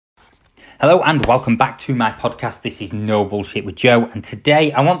Hello and welcome back to my podcast. This is No Bullshit with Joe, and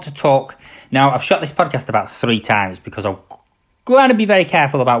today I want to talk. Now, I've shot this podcast about 3 times because I'm going to be very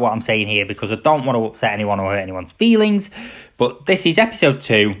careful about what I'm saying here because I don't want to upset anyone or hurt anyone's feelings. But this is episode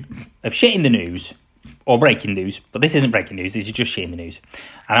 2 of Shit in the News, or Breaking News, but this isn't breaking news, this is just Shit in the News.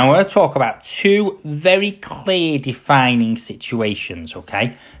 And I want to talk about 2 very clear defining situations,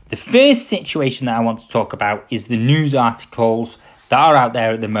 okay? The first situation that I want to talk about is the news articles that are out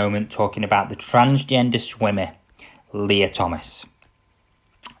there at the moment talking about the transgender swimmer, Lia Thomas.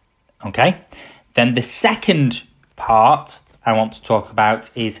 Okay? Then the second part I want to talk about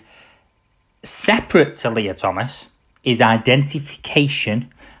is separate to Lia Thomas, is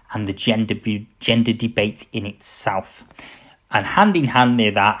identification and the gender debate in itself. And hand in hand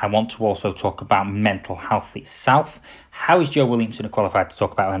near that, I want to also talk about mental health itself. How is Joe Williamson qualified to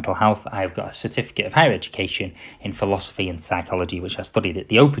talk about mental health? I've got a certificate of higher education in philosophy and psychology, which I studied at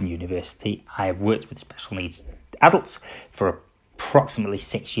the Open University. I have worked with special needs adults for approximately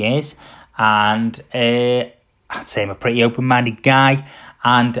 6 years. And I'd say I'm a pretty open-minded guy.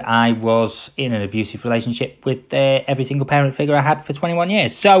 And I was in an abusive relationship with every single parent figure I had for 21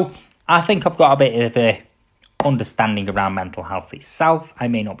 years. So I think I've got a bit of a understanding around mental health itself. I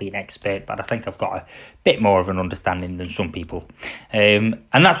may not be an expert, but I think I've got a bit more of an understanding than some people. And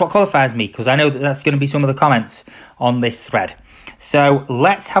that's what qualifies me, because I know that that's going to be some of the comments on this thread. So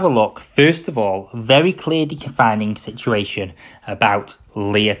let's have a look. First of all, very clear defining situation about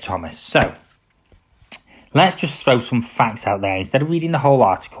Lia Thomas. So let's just throw some facts out there. Instead of reading the whole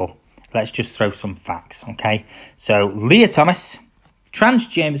article, let's just throw some facts, okay? So Lia Thomas,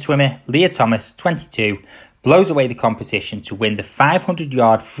 transgender swimmer Lia Thomas, 22, blows away the competition to win the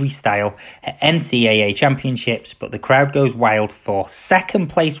 500-yard freestyle at NCAA Championships, but the crowd goes wild for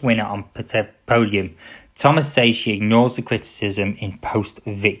second-place winner on podium. Thomas says she ignores the criticism in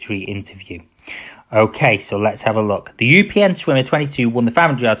post-victory interview. Okay, so let's have a look. The UPN swimmer 22 won the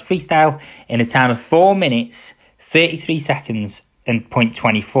 500 yards freestyle in a time of 4 minutes, 33 seconds and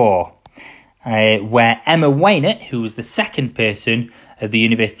 .24, where Emma Wainert, who was the second person of the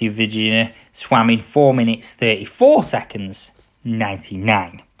University of Virginia, swam in 4 minutes, 34 seconds,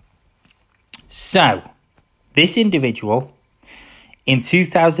 99. So, this individual, in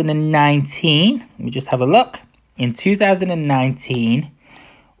 2019, let me just have a look, in 2019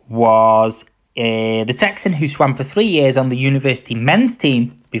 was the Texan who swam for 3 years on the university men's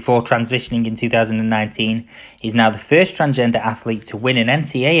team before transitioning in 2019, is now the first transgender athlete to win an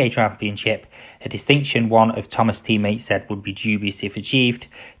NCAA championship, a distinction one of Thomas' teammates said would be dubious if achieved.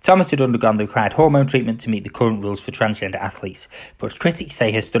 Thomas had undergone the required hormone treatment to meet the current rules for transgender athletes, but critics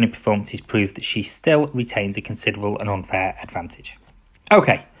say her stunning performances prove that she still retains a considerable and unfair advantage.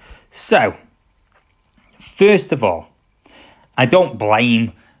 Okay, so, first of all, I don't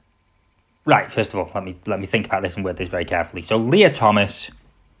blame... Right, first of all, let me think about this and word this very carefully. So Lia Thomas,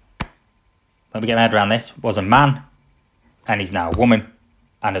 let me get my head around this, was a man, and he's now a woman,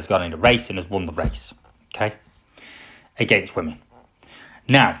 and has gone in a race and has won the race, okay, against women.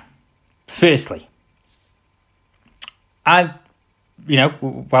 Now, firstly, well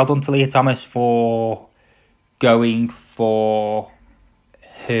done to Lia Thomas for going for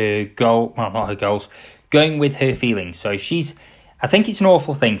her goal, well, not her goals, going with her feelings. So I think it's an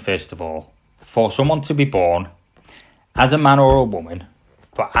awful thing, first of all, for someone to be born as a man or a woman,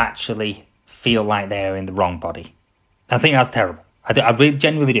 but actually feel like they're in the wrong body. I think that's terrible. I really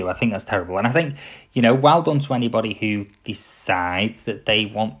genuinely do. I think that's terrible. And I think, well done to anybody who decides that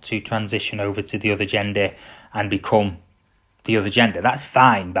they want to transition over to the other gender and become the other gender. That's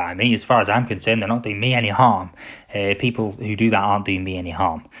fine by me. As far as I'm concerned, they're not doing me any harm. People who do that aren't doing me any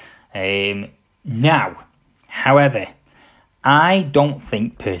harm. Now, however, I don't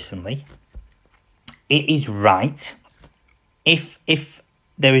think personally it is right if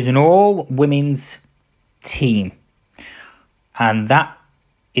there is an all-women's team, and that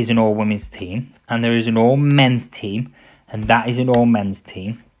is an all-women's team, and there is an all-men's team, and that is an all-men's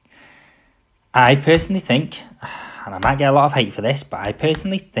team. I personally think, and I might get a lot of hate for this, but I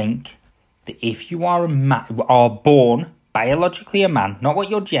personally think that if you are born biologically a man, not what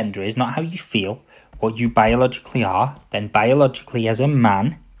your gender is, not how you feel, what you biologically are, then biologically as a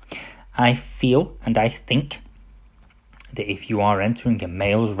man, I feel and I think that if you are entering a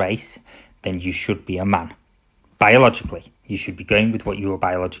male's race, then you should be a man. Biologically, you should be going with what you were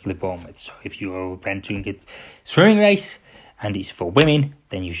biologically born with. So if you are entering a swimming race and it's for women,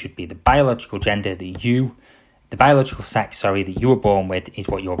 then you should be the biological gender the biological sex, that you were born with is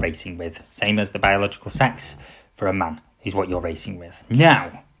what you're racing with. Same as the biological sex for a man is what you're racing with.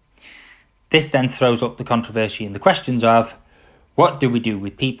 Now, this then throws up the controversy and the questions of, What do we do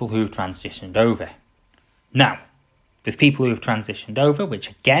with people who have transitioned over? Now, with people who have transitioned over, which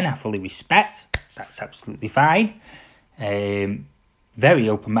again I fully respect, that's absolutely fine. Very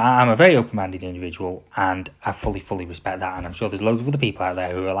open. I'm a very open-minded individual, and I fully respect that. And I'm sure there's loads of other people out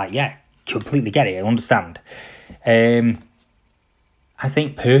there who are like, yeah, completely get it, I understand. I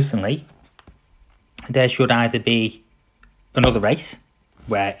think personally, there should either be another race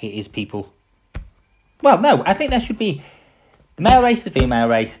where it is people. Well, no, I think there should be the male race, the female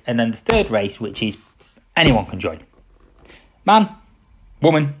race, and then the third race, which is anyone can join. Man,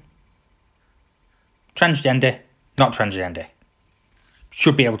 woman, transgender, not transgender,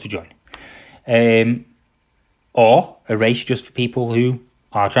 should be able to join. Or a race just for people who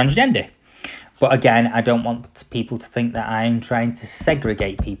are transgender. But again, I don't want people to think that I'm trying to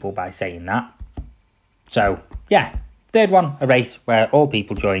segregate people by saying that. So, yeah, third one, a race where all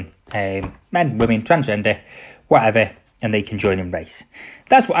people join. Men, women, transgender, whatever, and they can join and race.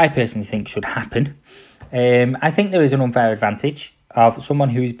 That's what I personally think should happen. I think there is an unfair advantage of someone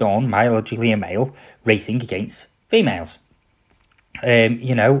who's born biologically a male racing against females. And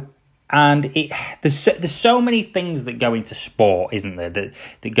there's so many things that go into sport, isn't there, that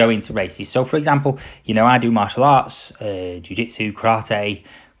go into races. So, for example, I do martial arts, jiu-jitsu, karate,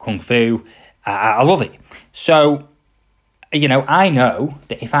 kung fu. I love it. So, I know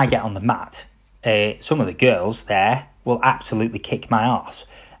that if I get on the mat, some of the girls there will absolutely kick my arse.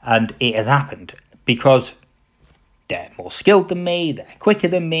 And it has happened because they're more skilled than me, they're quicker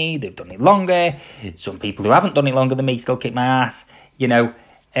than me, they've done it longer. Some people who haven't done it longer than me still kick my ass, where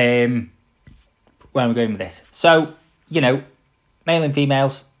am I going with this? So, male and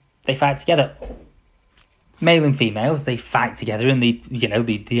females, they fight together. Male and females, they fight together and they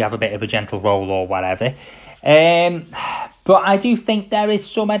have a bit of a gentle roll or whatever. But I do think there is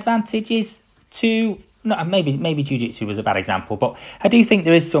some advantages to, maybe jiu-jitsu was a bad example, but I do think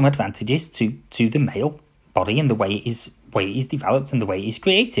there is some advantages to the male body and the way it is developed and the way it is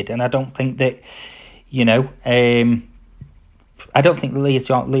created. And I don't think that, I don't think Lia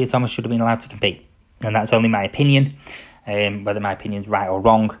Thomas should have been allowed to compete. And that's only my opinion, whether my opinion's right or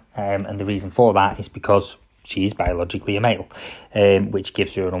wrong. And the reason for that is because she is biologically a male, which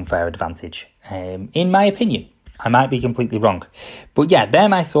gives her an unfair advantage, in my opinion. I might be completely wrong. But yeah, they're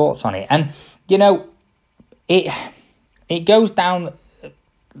my thoughts on it. And, it goes down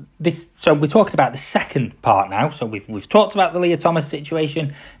this. So we're talking about the second part now. So we've talked about the Lia Thomas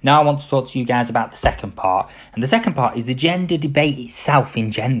situation. Now I want to talk to you guys about the second part. And the second part is the gender debate itself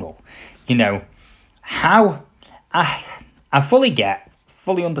in general. How I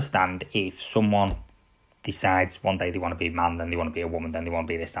fully understand if someone decides one day they want to be a man, then they want to be a woman, then they want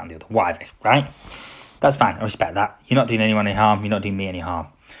to be this, that, and the other, whatever, right? That's fine, I respect that. You're not doing anyone any harm, you're not doing me any harm.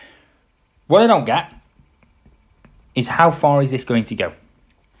 What I don't get is how far is this going to go?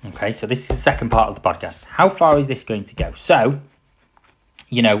 Okay, so this is the second part of the podcast. How far is this going to go? So,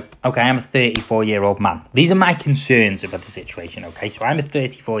 okay, I'm a 34-year-old man. These are my concerns about the situation, okay? So I'm a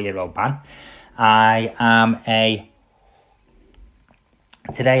 34-year-old man.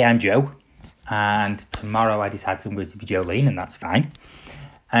 Today I'm Joe, and tomorrow I decide I'm going to be Jolene, and that's fine.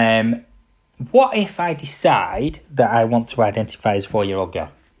 What if I decide that I want to identify as a 4-year-old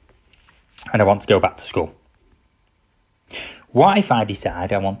girl, and I want to go back to school? What if I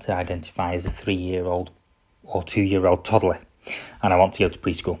decide I want to identify as a 3-year-old or 2-year-old toddler, and I want to go to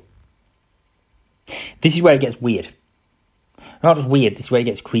preschool? This is where it gets weird. Not just weird, this is where it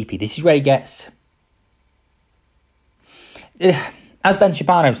gets creepy. This is where it gets... As Ben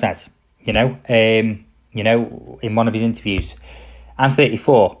Shapiro says, in one of his interviews, I'm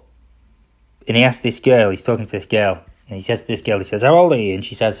 34, and he asks this girl, he's talking to this girl, and he says to this girl, he says, how old are you? And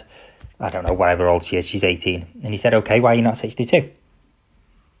she says, I don't know, whatever old she is, she's 18. And he said, okay, why are you not 62?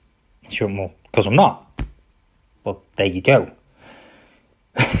 And she went, well, because I'm not. Well, there you go.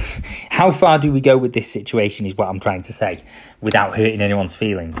 How far do we go with this situation is what I'm trying to say, without hurting anyone's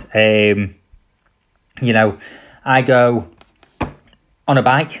feelings. I go on a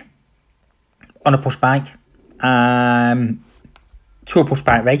bike, on a push bike, to a push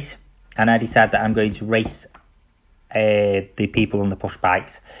bike race, and I decide that I'm going to race the people on the push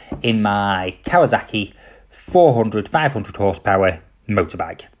bikes in my Kawasaki 500 horsepower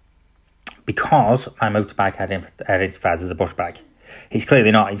motorbike, because my motorbike identifies as a push bike. It's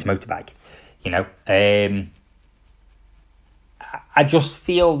clearly not, it's a motorbike, I just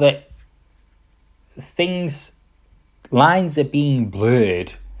feel that lines are being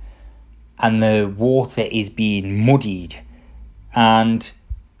blurred and the water is being muddied, and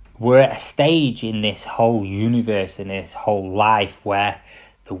we're at a stage in this whole universe, in this whole life, where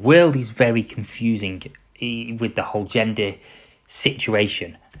the world is very confusing with the whole gender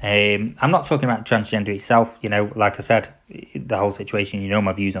situation. I'm not talking about transgender itself, like I said, the whole situation,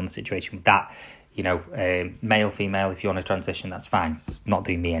 my views on the situation with that, male, female, if you want to transition, that's fine. It's not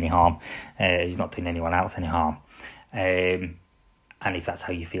doing me any harm. It's not doing anyone else any harm. And if that's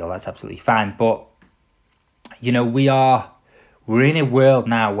how you feel, that's absolutely fine. But, we're in a world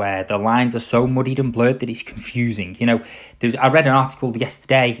now where the lines are so muddied and blurred that it's confusing. I read an article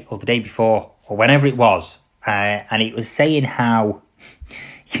yesterday or the day before or whenever it was, and it was saying how,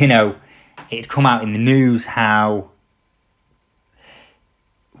 it'd come out in the news how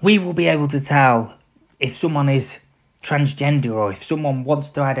we will be able to tell if someone is transgender or if someone wants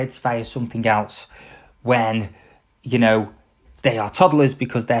to identify as something else when, they are toddlers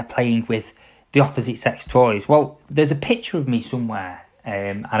because they're playing with the opposite sex toys. Well, there's a picture of me somewhere,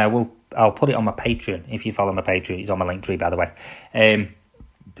 and I'll put it on my Patreon. If you follow my Patreon, it's on my link tree, by the way.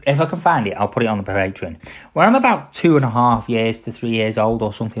 If I can find it, I'll put it on the Patreon, where I'm about 2.5 years to 3 years old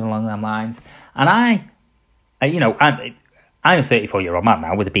or something along those lines. And I'm a 34-year-old man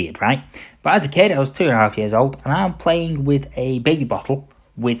now with a beard, right? But as a kid, I was 2.5 years old, and I'm playing with a baby bottle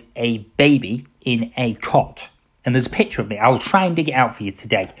with a baby in a cot. And there's a picture of me. I'll try and dig it out for you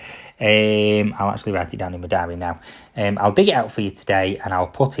today. I'll actually write it down in my diary now. I'll dig it out for you today, and I'll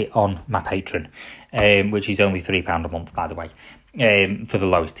put it on my Patreon, which is only £3 a month, by the way, for the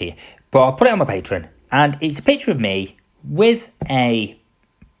lowest tier. But I'll put it on my Patreon, and it's a picture of me with a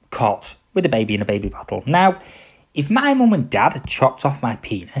cot with a baby in a baby bottle. Now, if my mum and dad had chopped off my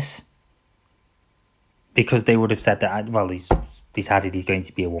penis, because they would have said that, he's decided he's going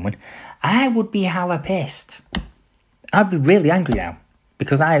to be a woman, I would be hella pissed. I'd be really angry now,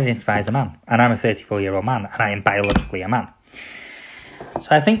 because I identify as a man, and I'm a 34-year-old man, and I am biologically a man. So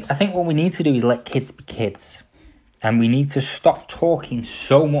I think what we need to do is let kids be kids, and we need to stop talking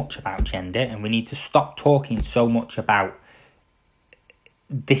so much about gender, and we need to stop talking so much about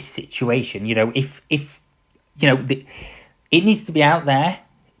this situation. It needs to be out there.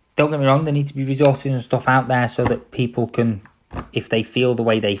 Don't get me wrong, there needs to be resources and stuff out there so that people can, if they feel the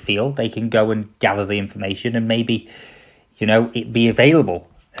way they feel, they can go and gather the information and maybe, it be available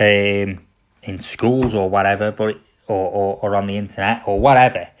in schools or whatever, but or on the internet or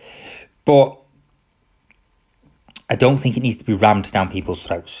whatever. But I don't think it needs to be rammed down people's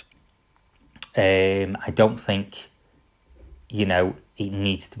throats. I don't think, it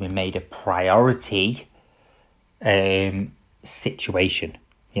needs to be made a priority situation.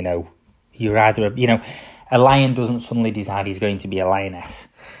 You're either, a lion doesn't suddenly decide he's going to be a lioness,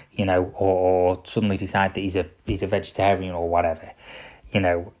 or suddenly decide that he's a vegetarian or whatever,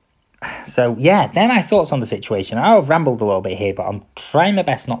 So yeah, they're my thoughts on the situation. I've rambled a little bit here, but I'm trying my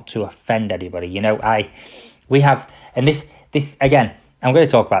best not to offend anybody. We have, and this again, I'm going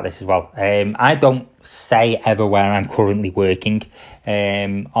to talk about this as well. I don't say ever where I'm currently working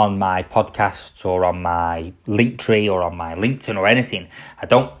on my podcasts or on my Linktree or on my LinkedIn or anything. I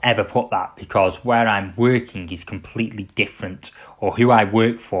don't ever put that, because where I'm working is completely different, or who I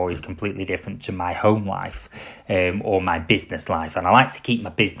work for is completely different to my home life or my business life. And I like to keep my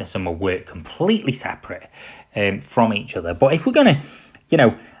business and my work completely separate from each other. But if we're going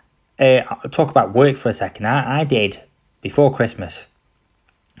to, talk about work for a second, I did, before Christmas,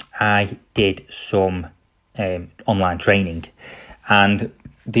 I did some online training, and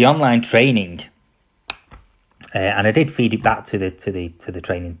the online training, and I did feed it back to the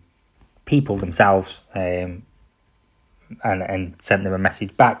training people themselves, and sent them a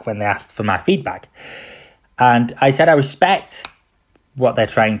message back when they asked for my feedback. And I said I respect what they're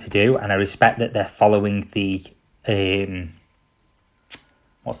trying to do, and I respect that they're following the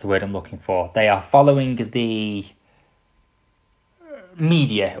what's the word I'm looking for? They are following the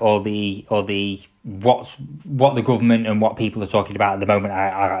media or the what the government and what people are talking about at the moment.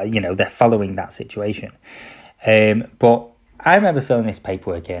 They're following that situation. But I remember filling this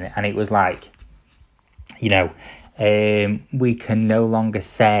paperwork in, and it was like, we can no longer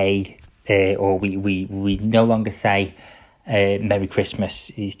say, or we no longer say, Merry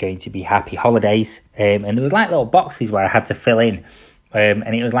Christmas is going to be Happy Holidays. And there was like little boxes where I had to fill in,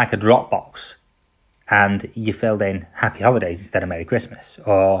 and it was like a drop box. And you filled in Happy Holidays instead of Merry Christmas,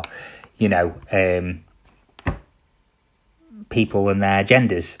 or, people and their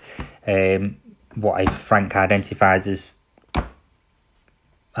genders. What if Frank identifies as,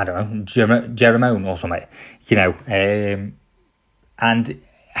 I don't know, Jeromone or something, and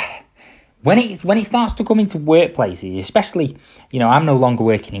when it starts to come into workplaces, especially, I'm no longer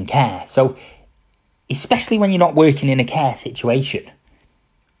working in care, so especially when you're not working in a care situation,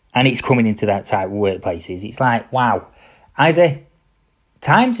 and it's coming into that type of workplaces, it's like, wow, either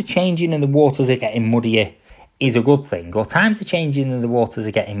times are changing and the waters are getting muddier is a good thing, or times are changing and the waters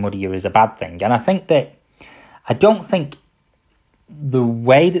are getting muddier is a bad thing. And I don't think the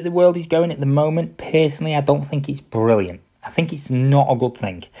way that the world is going at the moment, personally, I don't think it's brilliant. I think it's not a good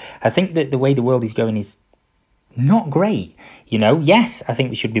thing. I think that the way the world is going is not great. Yes, I think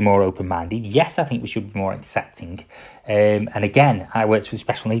we should be more open-minded. Yes, I think we should be more accepting. And again, I worked with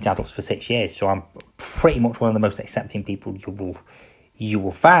special needs adults for 6 years, so I'm pretty much one of the most accepting people you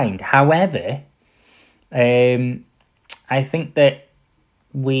will find. However, I think that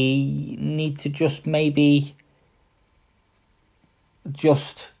we need to just maybe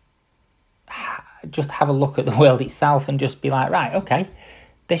just have a look at the world itself and just be like, right, okay,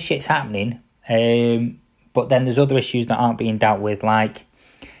 this shit's happening. But then there's other issues that aren't being dealt with, like,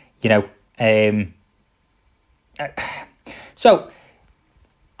 so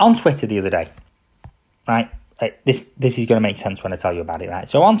on Twitter the other day, right? This is going to make sense when I tell you about it, right?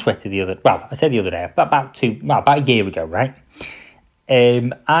 So on Twitter about a year ago, right?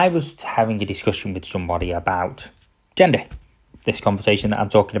 I was having a discussion with somebody about gender, this conversation that I'm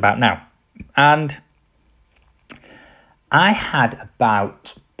talking about now. And I had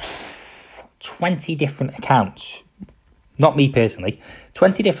about 20 different accounts, not me personally,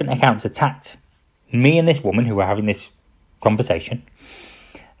 20 different accounts attacked me and this woman who were having this conversation,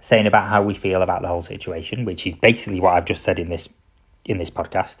 saying about how we feel about the whole situation, which is basically what I've just said in this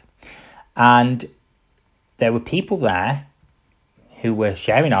podcast. And there were people there who were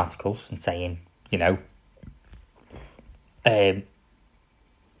sharing articles and saying, you don't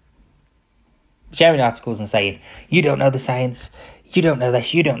know the science, you don't know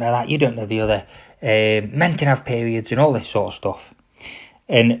this, you don't know that, you don't know the other, men can have periods and all this sort of stuff.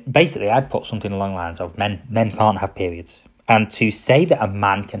 And basically I'd put something along the lines of men can't have periods. And to say that a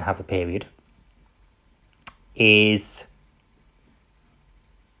man can have a period is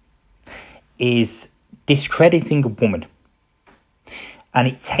discrediting a woman. And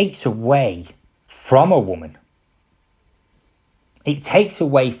it takes away from a woman. It takes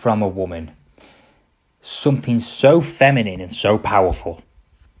away from a woman something so feminine and so powerful.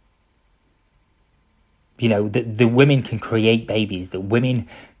 The women can create babies, that women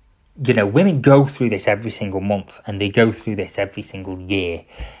go through this every single month, and they go through this every single year.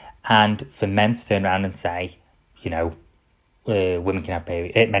 And for men to turn around and say, men can have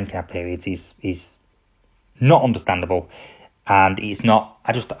periods is not understandable, and it's not.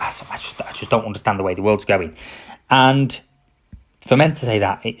 I just don't understand the way the world's going, and for men to say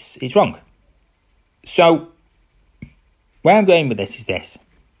that, it's wrong. So where I'm going with this is this: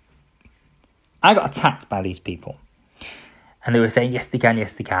 I got attacked by these people. And they were saying, yes, they can.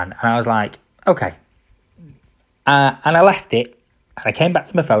 And I was like, okay. And I left it. And I came back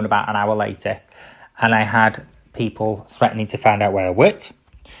to my phone about an hour later. And I had people threatening to find out where I worked.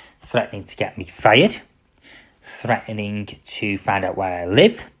 Threatening to get me fired. Threatening to find out where I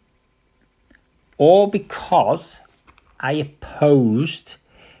live. All because I opposed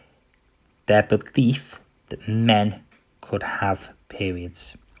their belief that men could have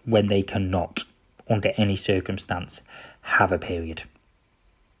periods when they cannot, under any circumstance, have a period.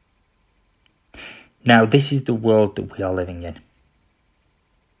 Now, this is the world that we are living in.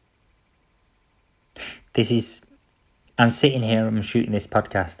 I'm sitting here, I'm shooting this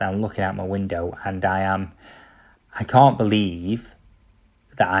podcast, I'm looking out my window, and I can't believe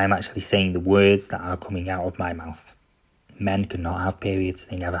that I am actually saying the words that are coming out of my mouth. Men cannot have periods,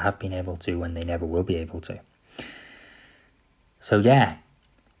 they never have been able to, and they never will be able to. So yeah,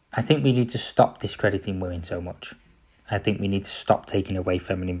 I think we need to stop discrediting women so much. I think we need to stop taking away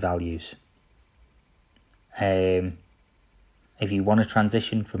feminine values. If you want to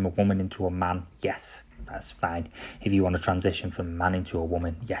transition from a woman into a man, yes, that's fine. If you want to transition from a man into a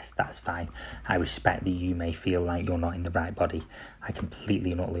woman, yes, that's fine. I respect that you may feel like you're not in the right body. I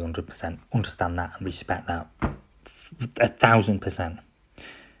completely and utterly 100% understand that and respect that 1,000%.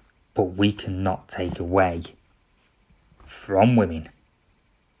 But we cannot take away from women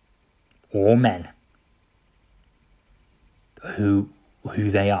or men who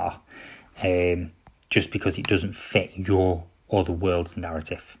they are, just because it doesn't fit your or the world's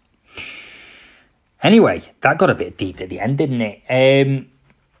narrative. Anyway, that got a bit deep at the end, didn't it?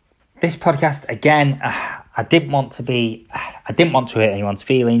 This podcast, again, I didn't want to hurt anyone's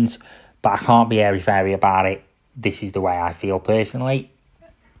feelings, but I can't be airy-fairy about it. This is the way I feel personally.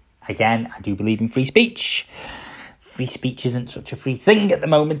 Again, I do believe in free speech. Free speech isn't such a free thing at the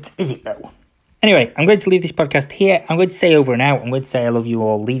moment, is it though? Anyway, I'm going to leave this podcast here. I'm going to say over and out. I'm going to say I love you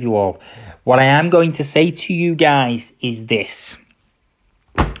all, leave you all. What I am going to say to you guys is this.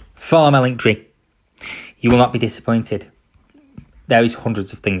 Follow my link tree. You will not be disappointed. There is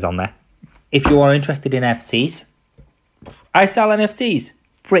hundreds of things on there. if you are interested in NFTs, I sell NFTs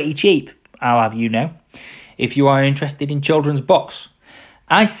pretty cheap, I'll have you know. If you are interested in children's books,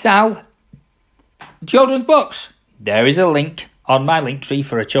 I sell children's books. There is a link on my link tree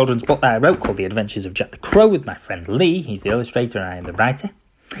for a children's book that I wrote called The Adventures of Jack the Crow with my friend Lee. He's the illustrator and I am the writer.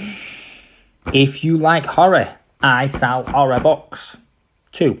 If you like horror, I sell horror books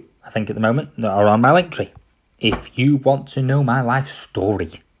too, I think at the moment, that are on my link tree. If you want to know my life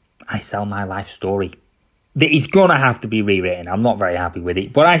story, I sell my life story. It's going to have to be rewritten. I'm not very happy with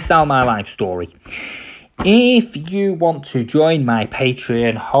it, but I sell my life story. If you want to join my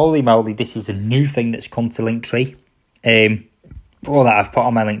Patreon, holy moly, this is a new thing that's come to Linktree. All that I've put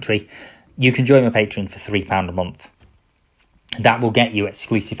on my Linktree. You can join my Patreon for £3 a month. That will get you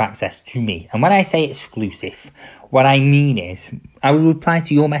exclusive access to me. And when I say exclusive, what I mean is I will reply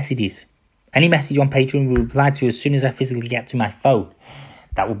to your messages. Any message on Patreon will reply to as soon as I physically get to my phone.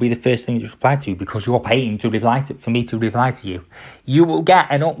 That will be the first thing that's replied to because you're paying to reply to, for me to reply to you. You will get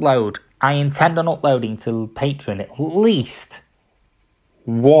an upload. I intend on uploading to Patreon at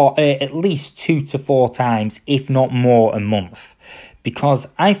least 2 to 4 times, if not more, a month. Because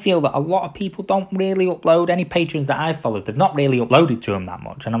I feel that a lot of people don't really upload. Any patrons that I've followed, they've not really uploaded to them that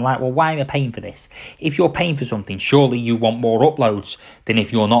much. And I'm like, well, why am I paying for this? If you're paying for something, surely you want more uploads than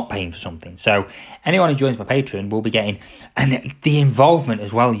if you're not paying for something. So anyone who joins my Patreon will be getting, and the involvement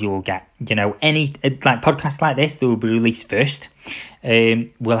as well you will get. You know, any like podcasts like this, they will be released first.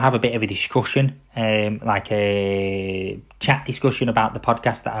 We'll have a bit of a discussion, like a chat discussion about the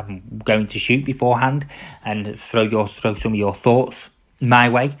podcast that I'm going to shoot beforehand, and throw some of your thoughts my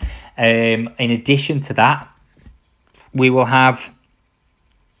way. In addition to that, we will have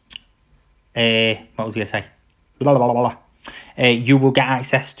what was I going to say? Blah, blah, blah, blah. You will get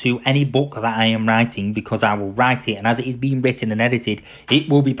access to any book that I am writing because I will write it, and as it is being written and edited, it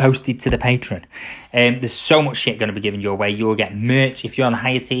will be posted to the Patreon. There's so much shit going to be given your way. You will get merch. If you're on a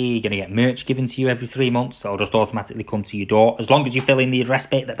higher tier, you're going to get merch given to you every 3 months. It'll just automatically come to your door. As long as you fill in the address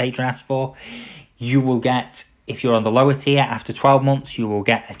bit that Patreon asks for, you will get, if you're on the lower tier, after 12 months, you will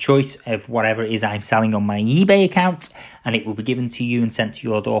get a choice of whatever it is I'm selling on my eBay account, and it will be given to you and sent to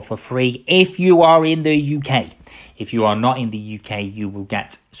your door for free if you are in the UK. If you are not in the UK, you will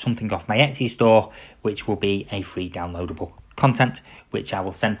get something off my Etsy store, which will be a free downloadable content, which I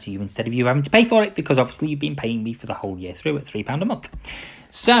will send to you instead of you having to pay for it, because obviously you've been paying me for the whole year through at £3 a month.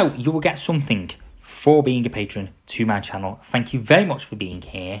 So you will get something for being a patron to my channel. Thank you very much for being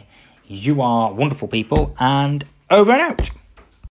here. You are wonderful people, and over and out.